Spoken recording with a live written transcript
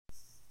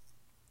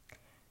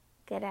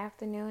Good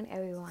afternoon,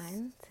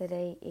 everyone.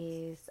 Today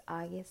is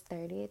August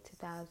 30th,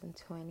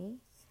 2020,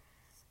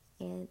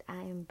 and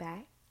I am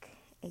back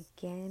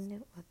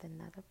again with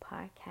another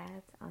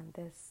podcast on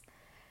this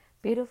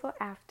beautiful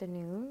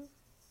afternoon.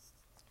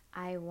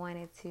 I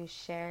wanted to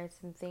share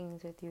some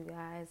things with you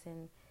guys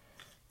and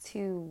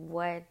to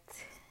what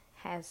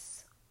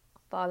has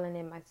fallen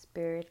in my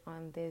spirit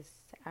on this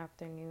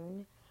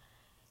afternoon.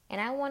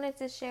 And I wanted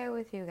to share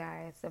with you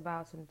guys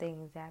about some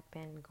things that have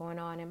been going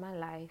on in my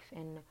life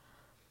and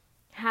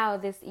how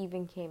this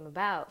even came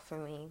about for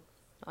me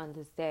on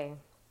this day.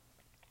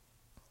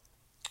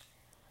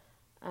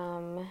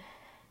 So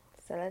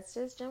let's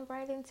just jump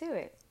right into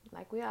it,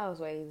 like we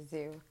always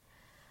do.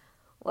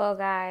 Well,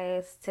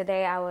 guys,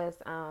 today I was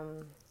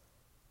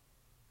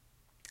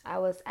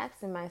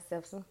asking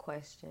myself some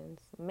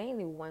questions.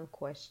 Mainly one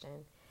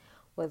question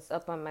was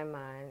up on my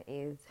mind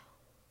is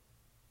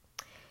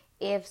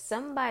if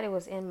somebody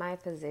was in my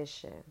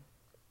position,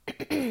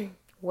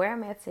 where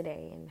I'm at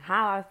today and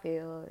how I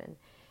feel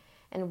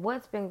and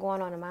what's been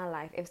going on in my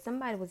life, if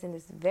somebody was in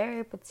this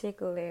very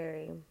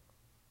particular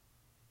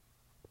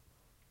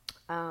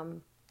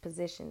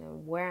position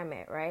and where I'm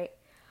at, right?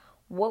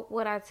 What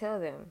would I tell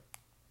them?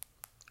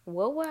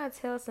 What would I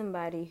tell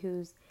somebody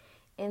who's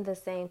in the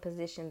same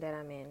position that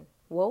I'm in?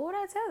 What would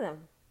I tell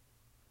them?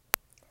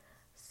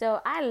 So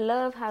I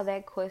love how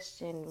that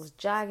question was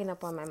jogging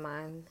up on my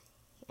mind.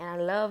 And I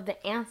love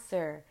the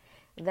answer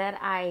that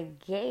I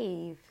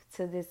gave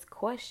to this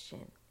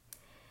question.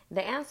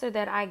 The answer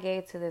that I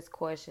gave to this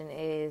question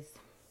is,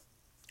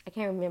 I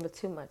can't remember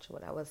too much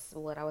what I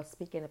was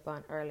speaking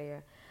upon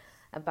earlier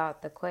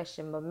about the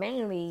question, but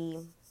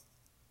mainly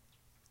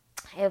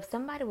if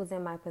somebody was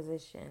in my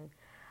position,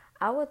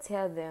 I would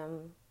tell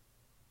them,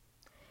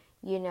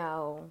 you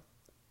know,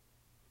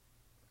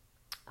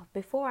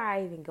 before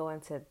I even go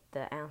into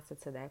the answer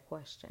to that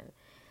question,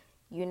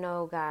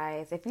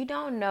 guys, if you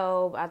don't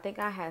know, I think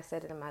I had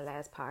said it in my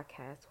last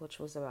podcast, which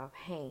was about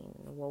pain,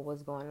 what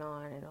was going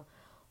on, and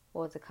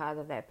what was the cause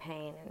of that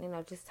pain,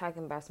 and just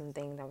talking about some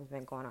things that was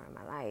been going on in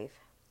my life.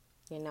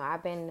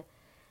 I've been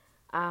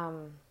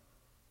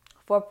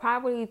for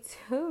probably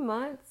 2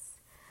 months.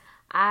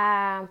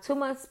 2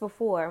 months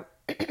before,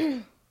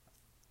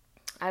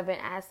 I've been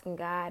asking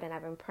God and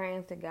I've been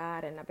praying to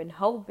God and I've been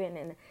hoping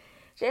and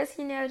just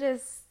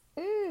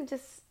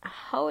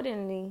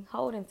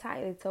holding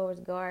tightly towards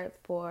God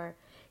for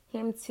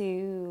Him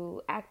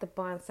to act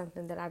upon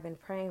something that I've been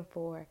praying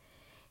for.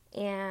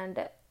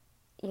 And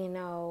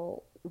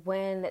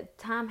when the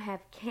time have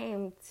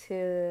came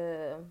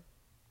to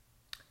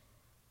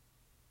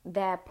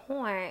that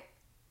point,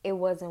 it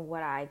wasn't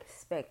what I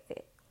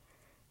expected.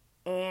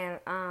 And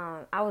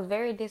I was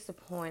very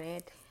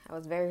disappointed. I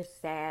was very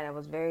sad. I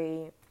was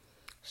very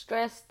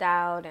stressed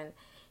out, and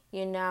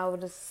I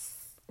was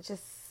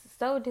just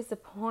so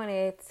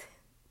disappointed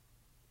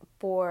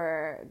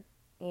for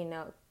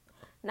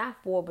not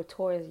for but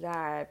towards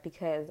God,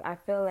 because I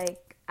feel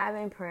like I've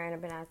been praying.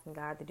 I've been asking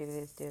God to do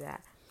this, do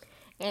that,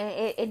 and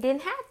it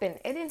didn't happen.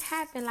 It didn't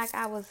happen like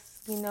I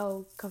was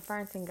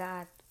confronting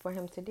God for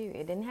Him to do.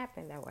 It didn't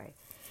happen that way.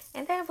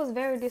 And that was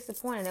very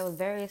disappointing. It was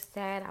very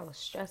sad. I was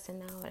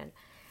stressing out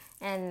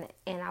and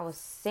I was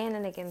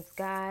sinning against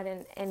God,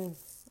 and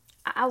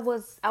I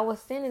was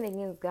sinning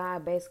against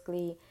God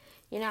basically.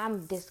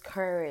 I'm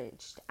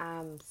discouraged.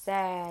 I'm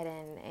sad,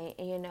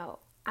 and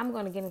I'm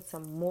gonna get into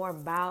more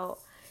about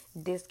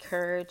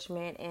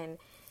discouragement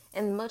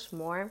and much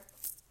more.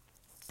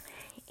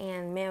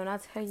 And man, when I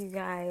tell you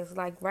guys,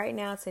 like right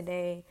now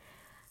today,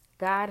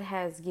 God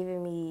has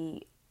given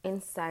me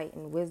insight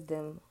and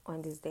wisdom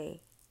on this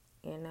day,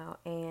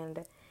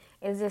 and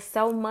it's just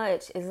so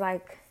much. It's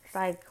like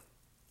an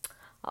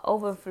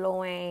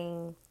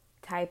overflowing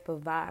type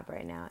of vibe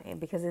right now, and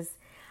because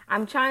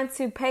I'm trying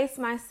to pace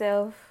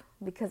myself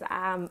because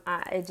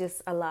it's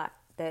just a lot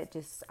that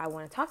just I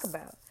want to talk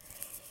about.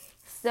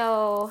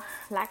 So,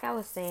 like I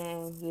was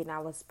saying, I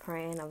was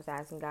praying, I was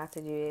asking God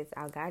to do this.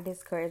 I got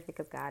discouraged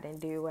because God didn't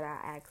do what I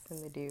asked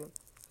Him to do.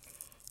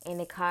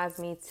 And it caused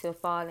me to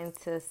fall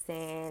into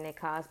sin. It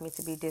caused me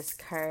to be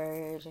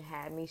discouraged and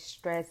had me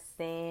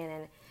stressing.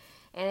 And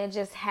it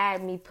just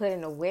had me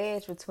putting a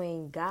wedge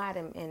between God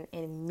and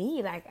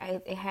me.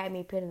 It had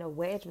me putting a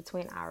wedge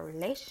between our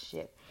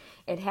relationship.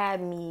 It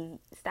had me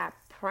stop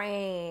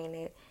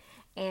praying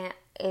and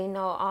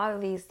all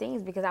of these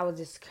things because I was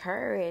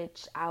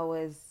discouraged. I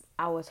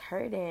was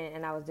hurting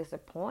and I was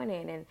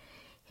disappointed. And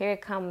here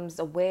comes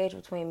a wedge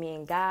between me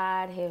and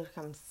God. Here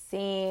comes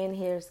sin.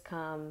 Here's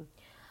come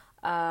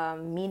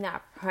me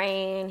not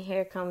praying.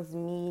 Here comes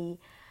me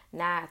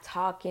not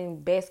talking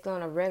basically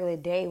on a regular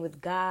day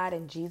with God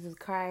and Jesus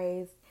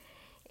Christ.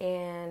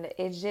 And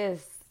it's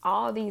just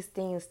all these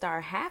things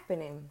start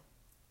happening.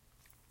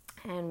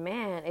 And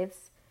man,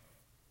 it's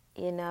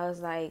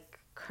like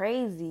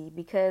crazy,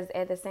 because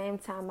at the same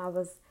time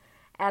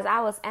as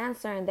I was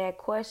answering that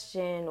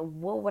question,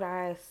 what would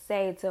I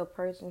say to a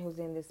person who's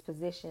in this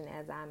position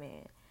as I'm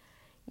in?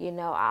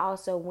 I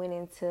also went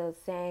into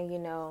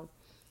saying,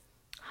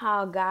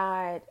 how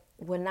God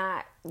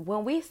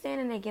when we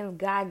standing against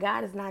God,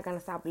 God is not gonna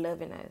stop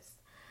loving us.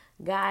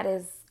 God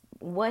is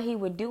what He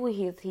would do.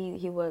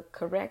 He would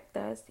correct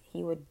us.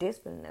 He would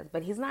discipline us,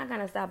 but He's not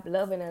gonna stop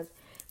loving us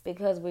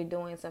because we're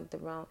doing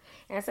something wrong.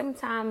 And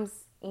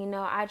sometimes,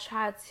 I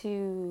try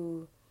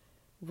to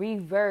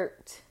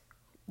revert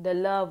the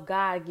love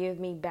God give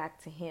me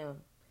back to Him.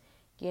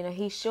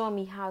 He's showing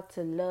me how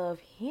to love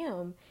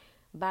Him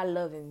by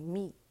loving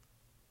me.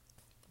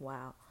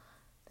 Wow,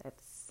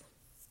 that's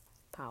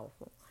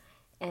powerful.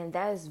 And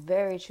that is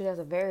very true. That's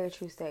a very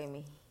true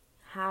statement.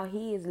 How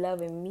He is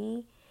loving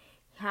me,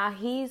 how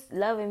He's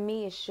loving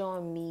me is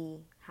showing me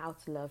how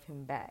to love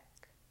Him back.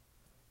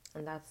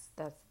 And that's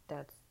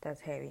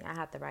heavy. I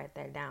have to write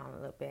that down a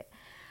little bit.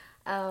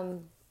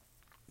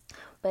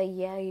 But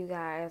yeah, you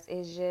guys,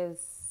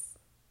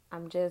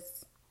 I'm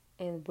just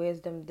in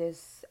wisdom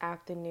this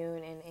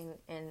afternoon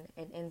and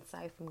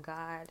insight from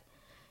God.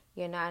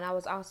 And I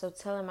was also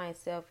telling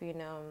myself,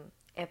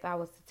 if I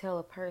was to tell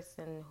a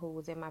person who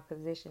was in my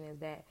position, is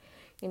that,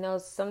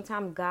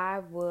 sometimes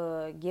God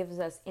will gives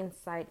us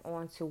insight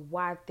onto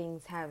why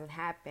things haven't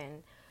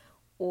happened,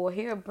 or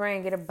He'll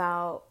bring it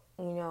about.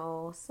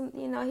 He'll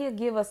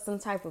give us some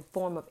type of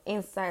form of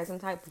insight, some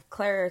type of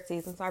clarity,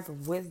 some type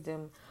of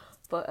wisdom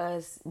for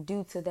us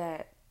due to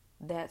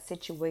that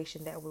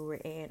situation that we were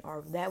in,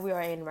 or that we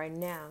are in right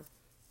now,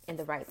 in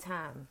the right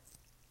time.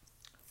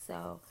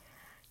 So,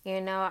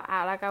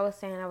 like I was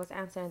saying, I was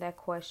answering that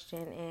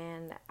question,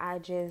 and I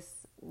just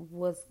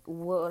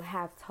would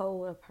have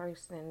told a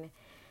person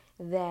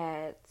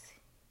that,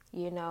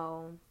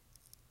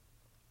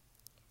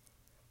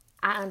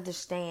 I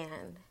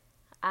understand.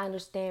 I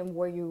understand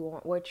what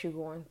you're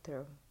going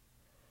through,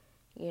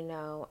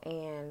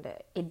 and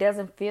it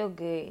doesn't feel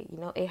good,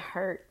 it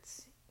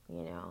hurts,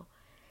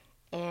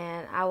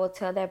 and I will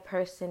tell that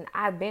person,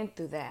 I've been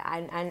through that.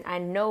 I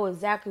know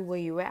exactly where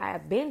you're at.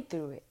 I've been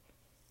through it.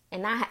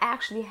 And I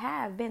actually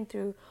have been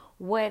through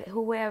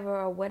whoever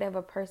or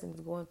whatever person is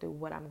going through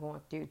what I'm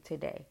going through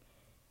today.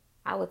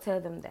 I will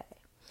tell them that.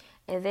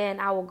 And then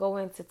I will go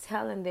into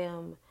telling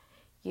them,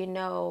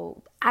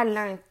 I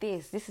learned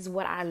this. This is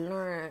what I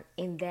learned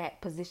in that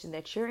position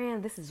that you're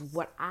in. This is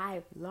what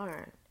I've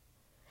learned.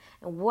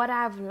 And what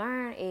I've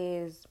learned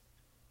is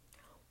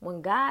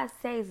when God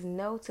says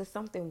no to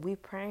something we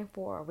praying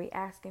for or we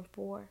asking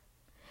for,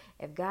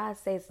 if God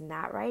says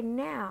not right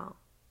now,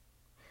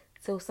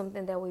 so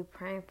something that we're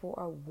praying for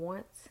or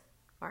want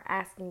or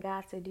asking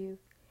God to do,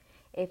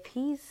 if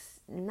He's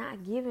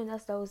not giving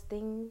us those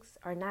things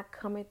or not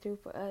coming through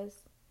for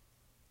us,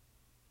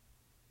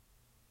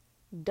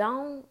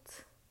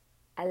 don't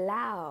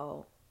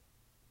allow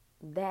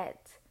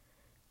that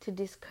to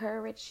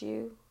discourage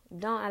you.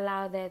 Don't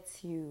allow that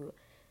to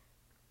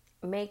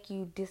make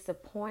you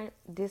disappoint.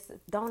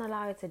 Don't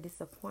allow it to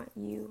disappoint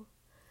you.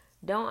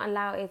 Don't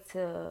allow it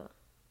to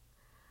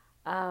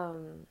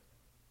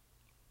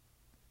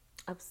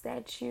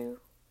upset you.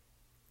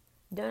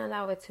 Don't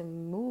allow it to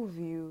move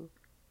you.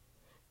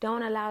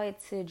 Don't allow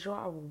it to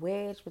draw a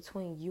wedge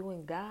between you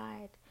and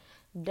God.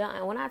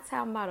 When I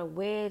talk about a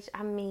wedge,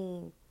 I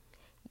mean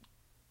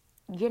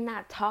you're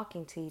not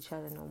talking to each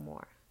other no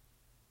more.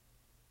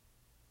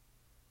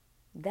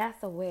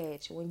 That's a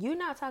wedge. When you're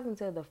not talking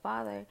to the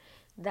Father,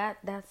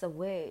 that's a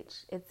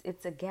wedge.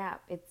 It's a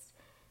gap. It's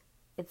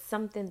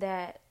something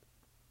that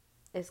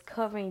is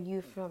covering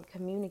you from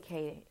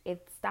communicating.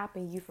 It's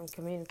stopping you from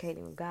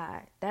communicating with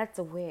God. That's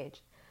a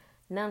wedge.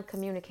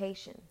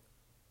 Non-communication.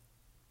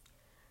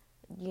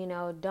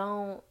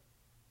 Don't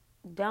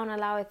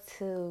allow it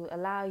to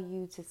allow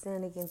you to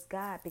sin against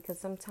God, because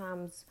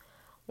sometimes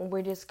when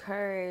we're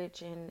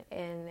discouraged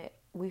and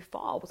we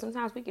fall, but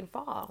sometimes we can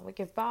fall. We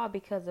can fall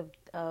because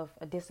of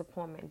a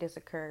disappointment,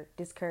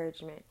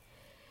 discouragement.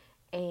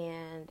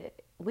 And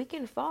we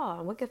can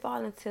fall. We can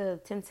fall into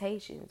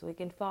temptations. We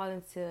can fall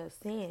into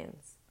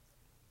sins.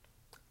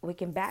 We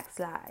can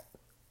backslide.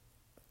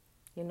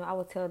 I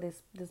will tell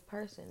this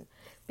person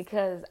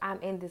because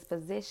I'm in this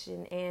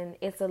position, and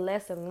it's a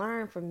lesson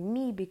learned for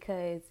me,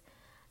 because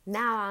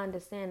now I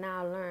understand,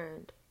 now I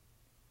learned.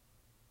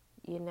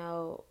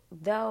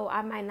 Though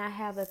I might not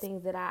have the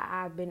things that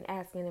I've been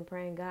asking and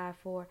praying God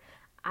for,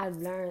 I've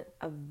learned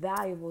a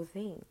valuable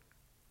thing.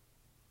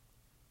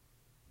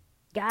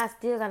 God's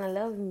still gonna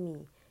love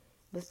me.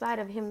 Despite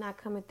of Him not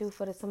coming through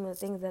for some of the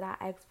things that I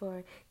asked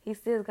for, He's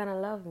still gonna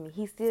love me.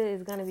 He still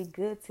is gonna be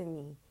good to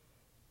me.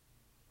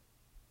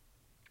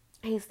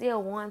 He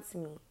still wants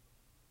me.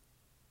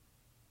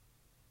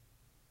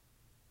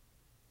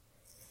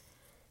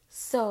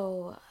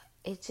 So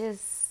it's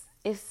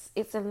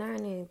a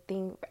learning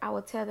thing. I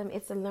would tell them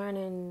it's a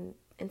learning.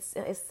 It's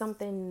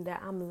something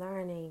that I'm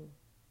learning.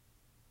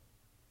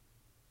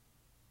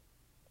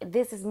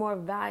 This is more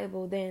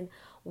valuable than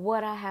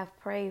what I have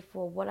prayed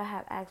for, what I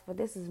have asked for.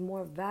 This is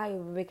more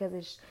valuable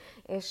because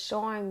it's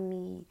showing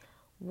me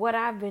what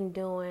I've been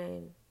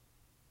doing,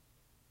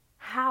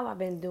 how I've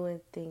been doing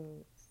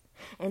things,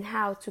 and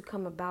how to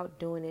come about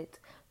doing it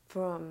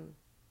from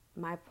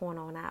my point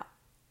on out.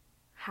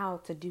 How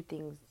to do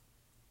things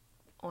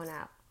on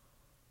out.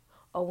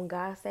 Or when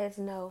God says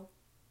no,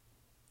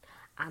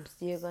 I'm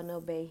still going to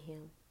obey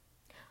him.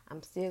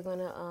 I'm still going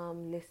to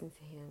listen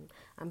to him.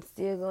 I'm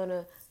still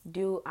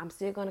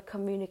going to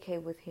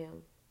communicate with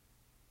him.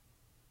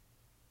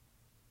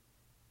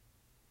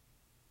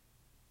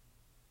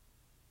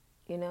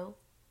 You know?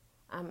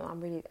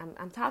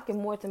 I'm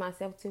talking more to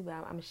myself too, but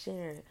I'm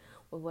sharing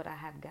with what I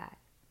have got.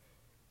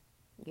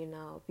 You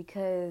know,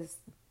 because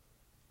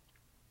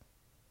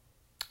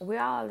we're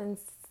all in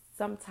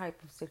some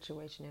type of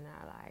situation in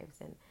our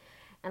lives, and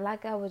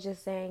like I was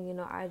just saying, you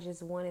know, I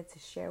just wanted to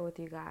share with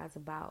you guys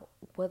about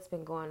what's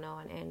been going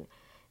on, and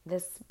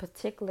this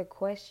particular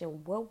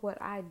question: what would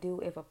I do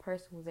if a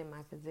person was in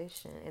my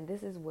position? And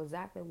this is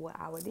exactly what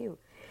I would do.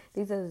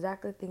 These are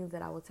exactly things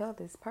that I would tell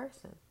this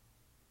person.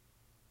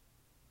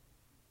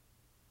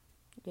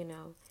 You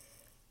know,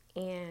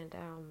 and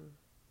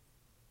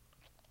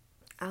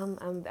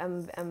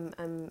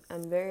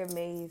I'm very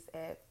amazed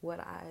at what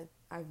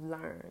I've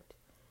learned.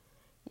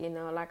 You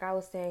know, like I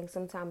was saying,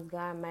 sometimes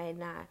God might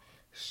not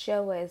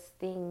show us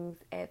things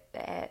at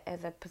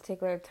a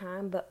particular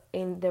time, but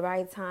in the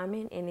right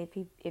timing. And if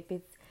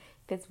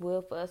it's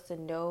will for us to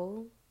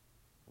know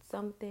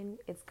something,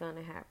 it's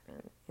gonna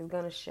happen. It's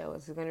gonna show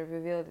us. It's gonna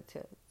reveal it to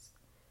us.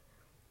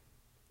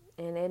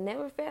 And it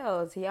never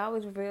fails. He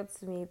always reveals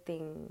to me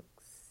things,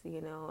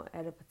 you know,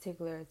 at a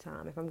particular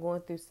time if I'm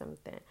going through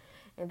something.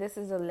 And this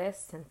is a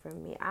lesson for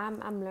me.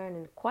 I'm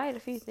learning quite a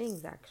few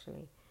things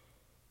actually.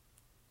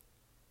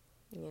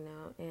 You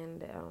know,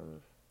 and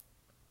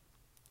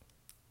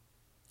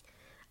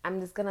I'm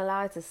just gonna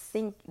allow it to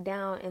sink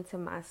down into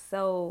my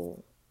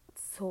soul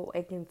so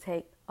it can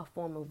take a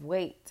form of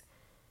weight,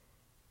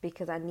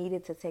 because I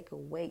needed to take a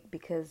weight,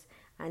 because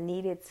I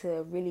needed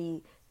to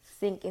really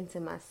sink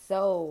into my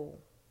soul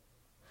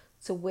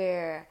to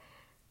where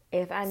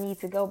if I need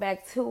to go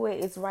back to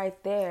it, it's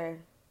right there.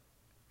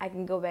 I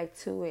can go back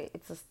to it.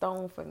 It's a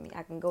stone for me.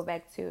 I can go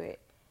back to it.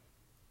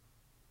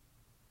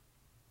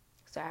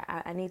 So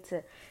I need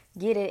to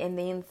get it in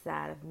the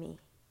inside of me.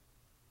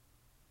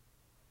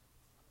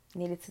 I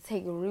needed to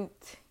take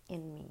root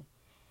in me.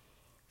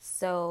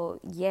 So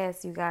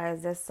yes, you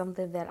guys, that's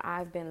something that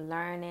I've been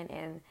learning,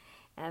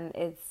 and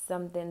it's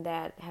something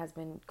that has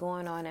been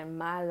going on in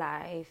my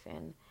life.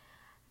 And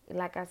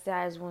like I said,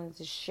 I just wanted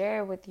to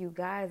share with you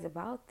guys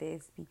about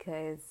this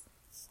because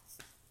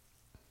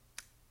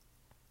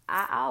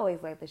I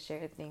always like to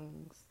share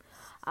things.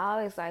 I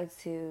always like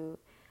to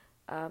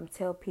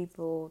tell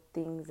people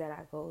things that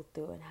I go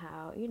through and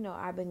how, you know,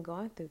 I've been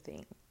going through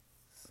things.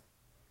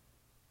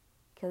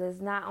 Because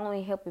it's not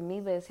only helping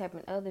me, but it's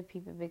helping other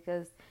people.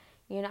 Because,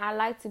 you know, I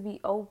like to be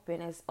open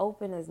as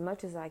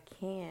much as I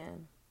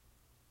can.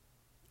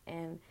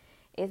 And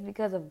it's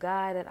because of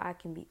God that I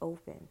can be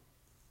open.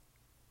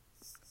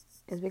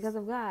 It's because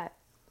of God.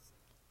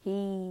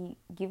 He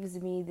gives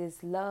me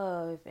this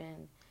love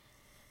and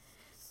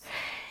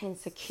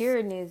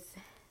secureness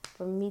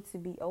for me to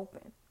be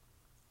open.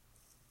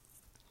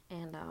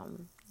 And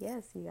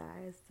yes, you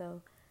guys.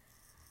 So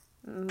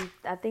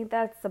I think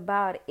that's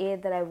about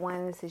it that I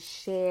wanted to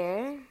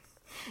share.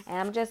 And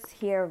I'm just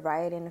here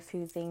writing a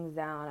few things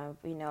down of,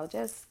 you know,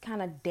 just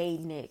kind of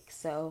dating it.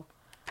 So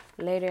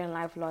later in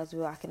life, Lord's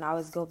will, I can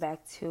always go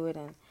back to it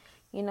and,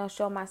 you know,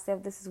 show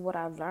myself this is what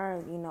I've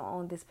learned, you know,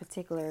 on this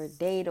particular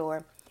date,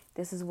 or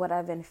this is what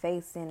I've been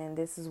facing, and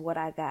this is what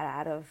I got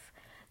out of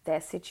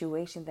that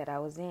situation that I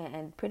was in.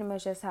 And pretty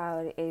much that's how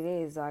it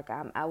is. Like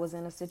I was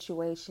in a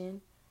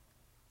situation,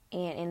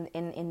 and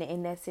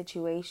in that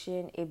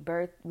situation, it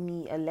birthed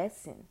me a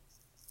lesson.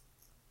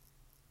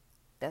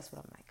 That's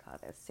what I might call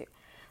that too.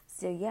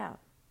 So yeah,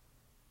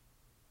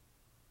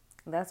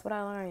 that's what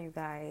I learned, you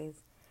guys.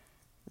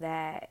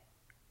 That,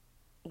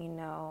 you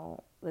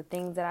know, the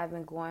things that I've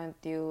been going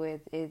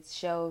through, it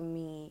showed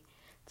me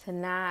to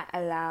not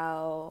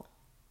allow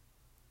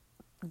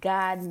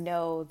God's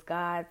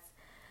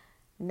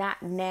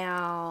not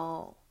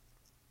now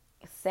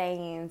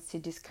sayings to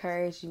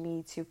discourage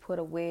me, to put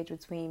a wedge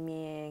between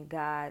me and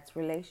God's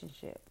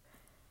relationship,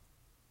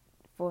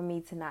 for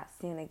me to not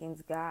sin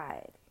against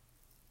God.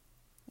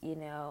 You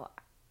know,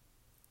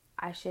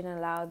 I shouldn't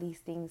allow these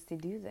things to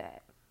do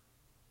that.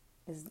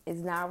 It's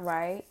not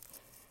right,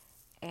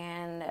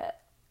 and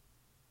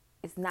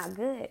it's not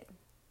good.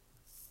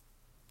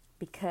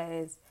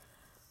 Because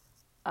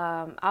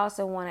I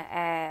also want to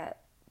add,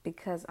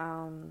 because I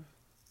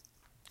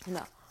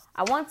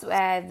want to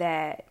add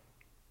that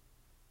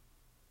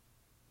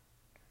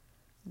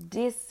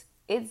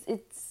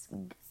it's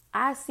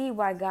I see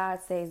why God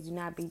says do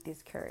not be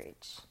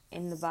discouraged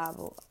in the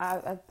Bible.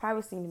 I've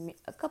probably seen it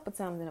a couple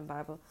times in the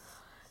Bible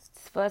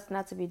for us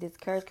not to be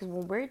discouraged, because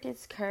when we're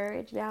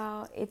discouraged,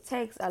 y'all, it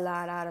takes a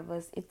lot out of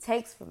us. It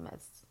takes from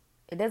us.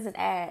 It doesn't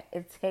add,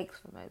 it takes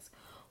from us.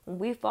 When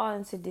we fall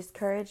into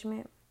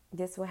discouragement,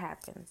 this is what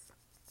happens.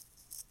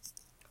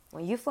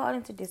 When you fall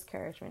into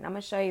discouragement, I'm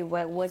gonna show you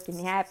what can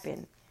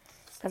happen,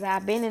 because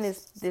I've been in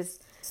this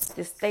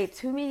state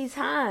too many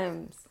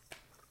times.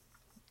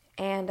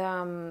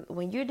 And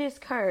when you're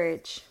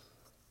discouraged,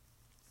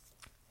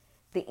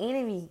 the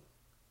enemy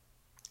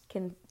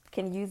can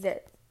use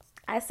that.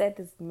 I said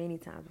this many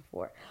times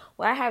before.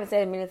 Well, I haven't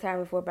said it many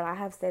times before, but I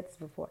have said this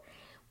before.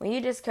 When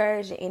you're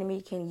discouraged, the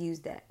enemy can use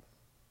that.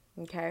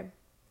 Okay?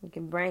 You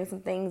can bring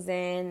some things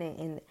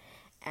in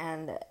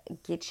and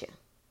get you.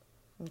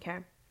 Okay?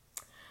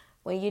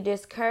 When you're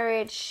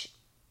discouraged,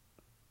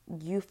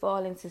 you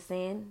fall into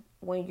sin.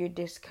 When you're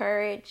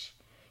discouraged,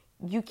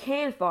 you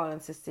can fall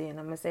into sin.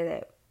 I'm going to say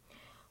that.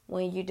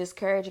 When you're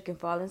discouraged, you can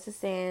fall into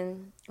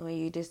sin. When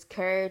you're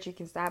discouraged, you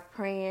can stop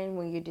praying.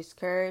 When you're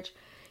discouraged,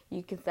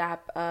 you can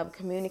stop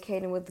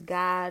communicating with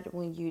God.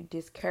 When you're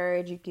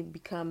discouraged, you can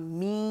become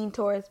mean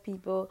towards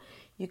people.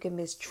 You can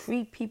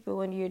mistreat people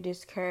when you're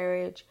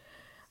discouraged.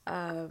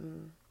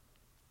 You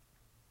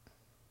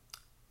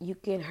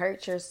can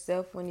hurt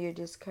yourself when you're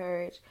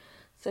discouraged.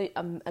 So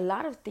a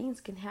lot of things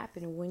can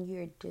happen when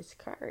you're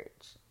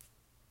discouraged.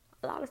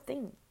 A lot of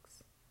things.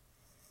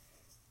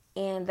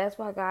 And that's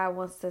why God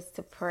wants us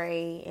to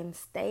pray and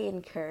stay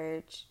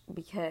encouraged,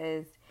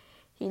 because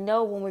He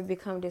knows when we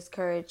become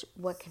discouraged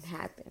what can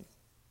happen.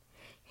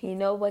 He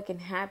knows what can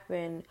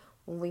happen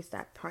when we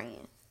stop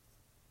praying.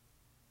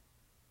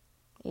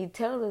 He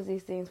tells us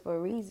these things for a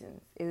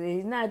reason.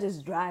 He's not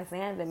just dry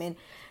saying them.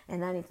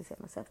 And I need to say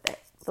myself that.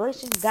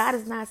 Listen, God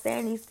is not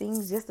saying these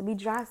things just to be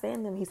dry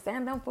saying them. He's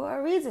saying them for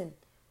a reason.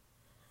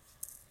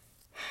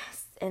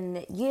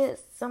 And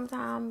yes,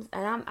 sometimes,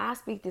 and I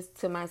speak this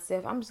to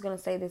myself. I'm just going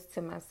to say this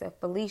to myself.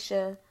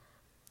 Felicia,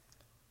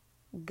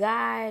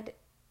 God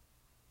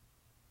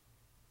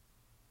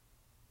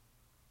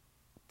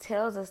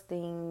tells us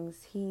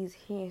things. He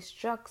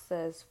instructs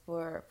us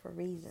for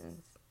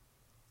reasons.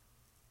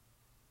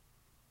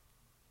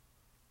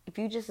 If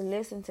you just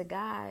listen to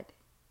God,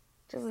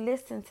 just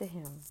listen to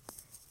Him.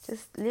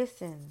 Just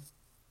listen.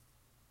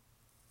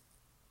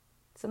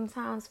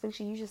 Sometimes,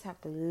 Felicia, you just have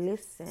to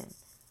listen.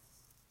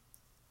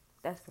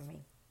 That's for me.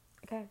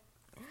 Okay?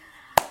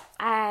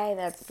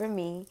 That's for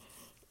me.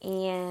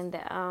 And,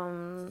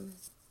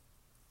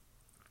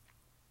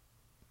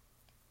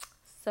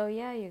 so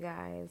yeah, you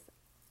guys,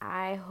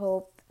 I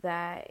hope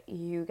that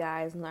you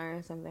guys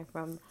learn something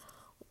from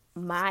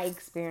my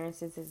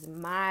experiences,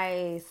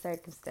 my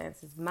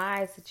circumstances,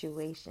 my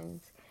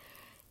situations,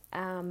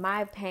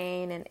 my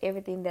pain, and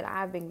everything that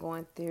I've been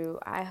going through.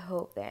 I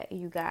hope that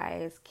you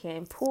guys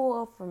can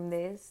pull from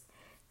this,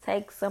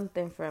 take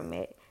something from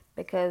it,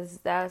 because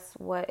that's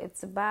what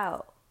it's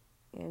about,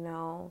 you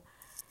know.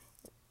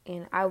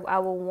 And I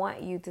will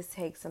want you to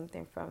take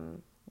something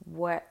from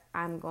what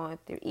I'm going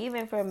through,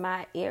 even from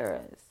my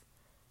eras,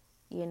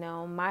 you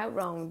know, my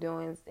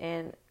wrongdoings,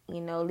 and,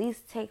 you know, at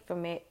least take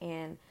from it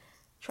and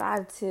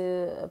try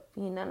to,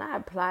 you know,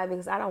 not apply,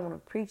 because I don't want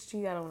to preach to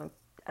you. I don't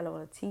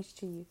want to teach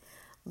to you,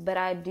 but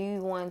I do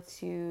want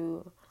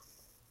to,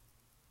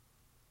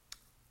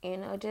 you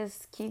know,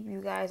 just keep you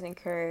guys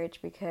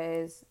encouraged,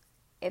 because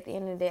at the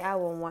end of the day, I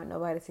won't want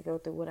nobody to go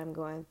through what I'm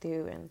going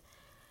through. And,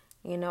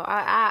 you know,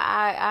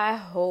 I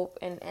hope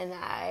and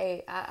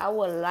I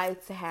would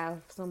like to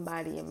have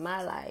somebody in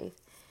my life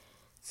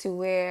to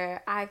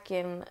where I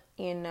can,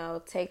 you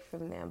know, take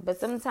from them. But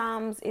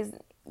sometimes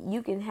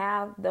you can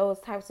have those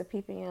types of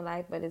people in your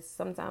life, but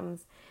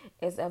sometimes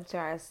it's up to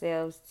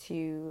ourselves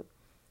to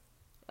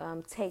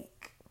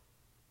take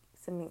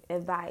some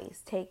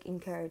advice, take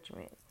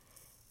encouragement,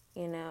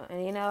 you know.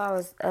 And you know, I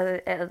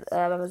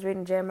was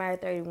reading Jeremiah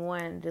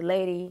 31. The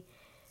lady,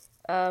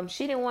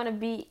 she didn't want to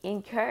be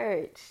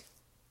encouraged.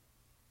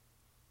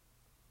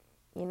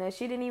 You know,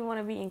 she didn't even want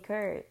to be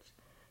encouraged.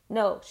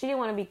 No, she didn't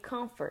want to be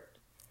comfort.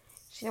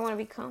 She didn't want to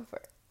be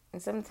comfort.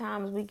 And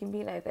sometimes we can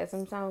be like that.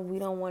 Sometimes we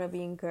don't want to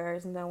be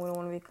encouraged. Sometimes we don't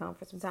want to be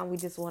comfort. Sometimes we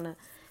just want to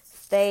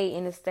stay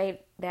in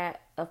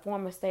a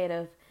former state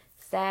of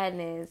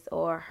sadness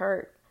or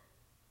hurt.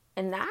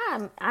 And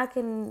I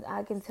can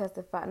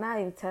testify, not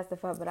even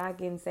testify, but I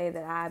can say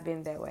that I've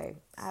been that way.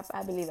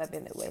 I believe I've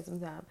been that way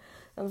sometimes.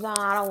 Sometimes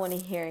I don't want to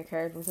hear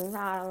encouragement. Sometimes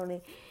I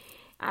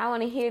don't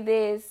want to hear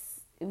this,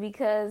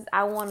 because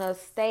I want to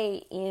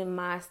stay in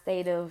my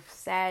state of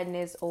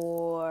sadness,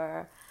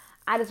 or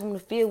I just want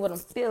to feel what I'm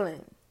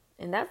feeling.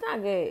 And that's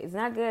not good. It's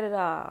not good at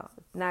all.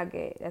 It's not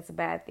good. That's a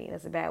bad thing.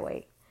 That's a bad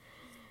way.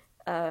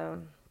 But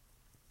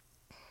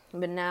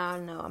now I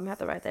know. I'm going to have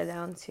to write that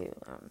down too.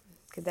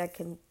 Because that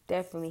can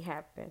definitely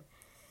happen.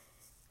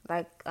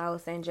 Like I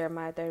was saying,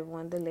 Jeremiah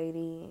 31, the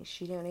lady,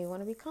 she didn't even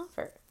want to be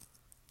comfort.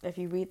 If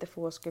you read the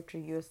full scripture,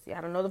 you'll see. I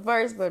don't know the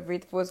verse, but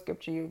read the full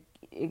scripture.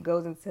 It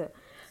goes into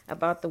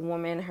about the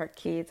woman, her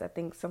kids. I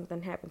think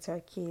something happened to her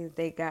kids.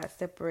 They got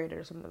separated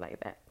or something like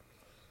that.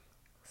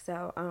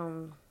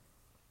 So,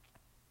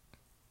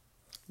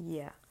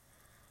 yeah.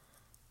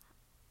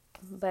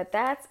 But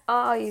that's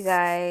all, you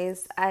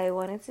guys. I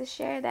wanted to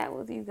share that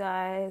with you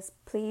guys.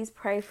 Please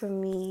pray for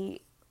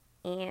me.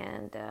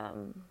 And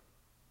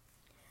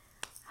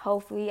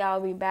hopefully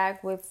I'll be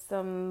back with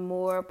some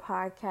more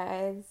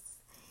podcasts.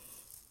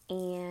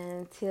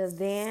 And till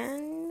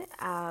then,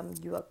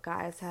 you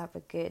guys have a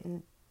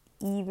good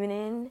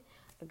evening,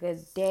 a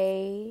good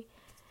day,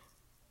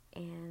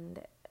 and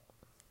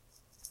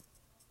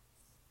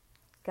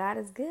God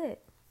is good.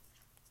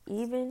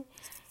 Even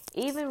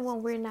Even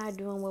when we're not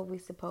doing what we're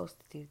supposed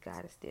to do,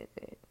 God is still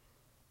good.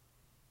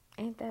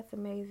 Ain't that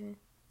amazing?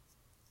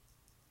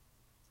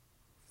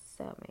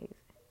 So amazing.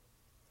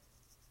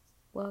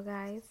 Well,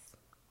 guys,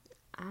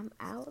 I'm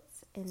out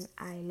and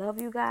I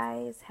love you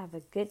guys. Have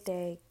a good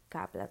day.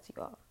 God bless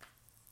you all.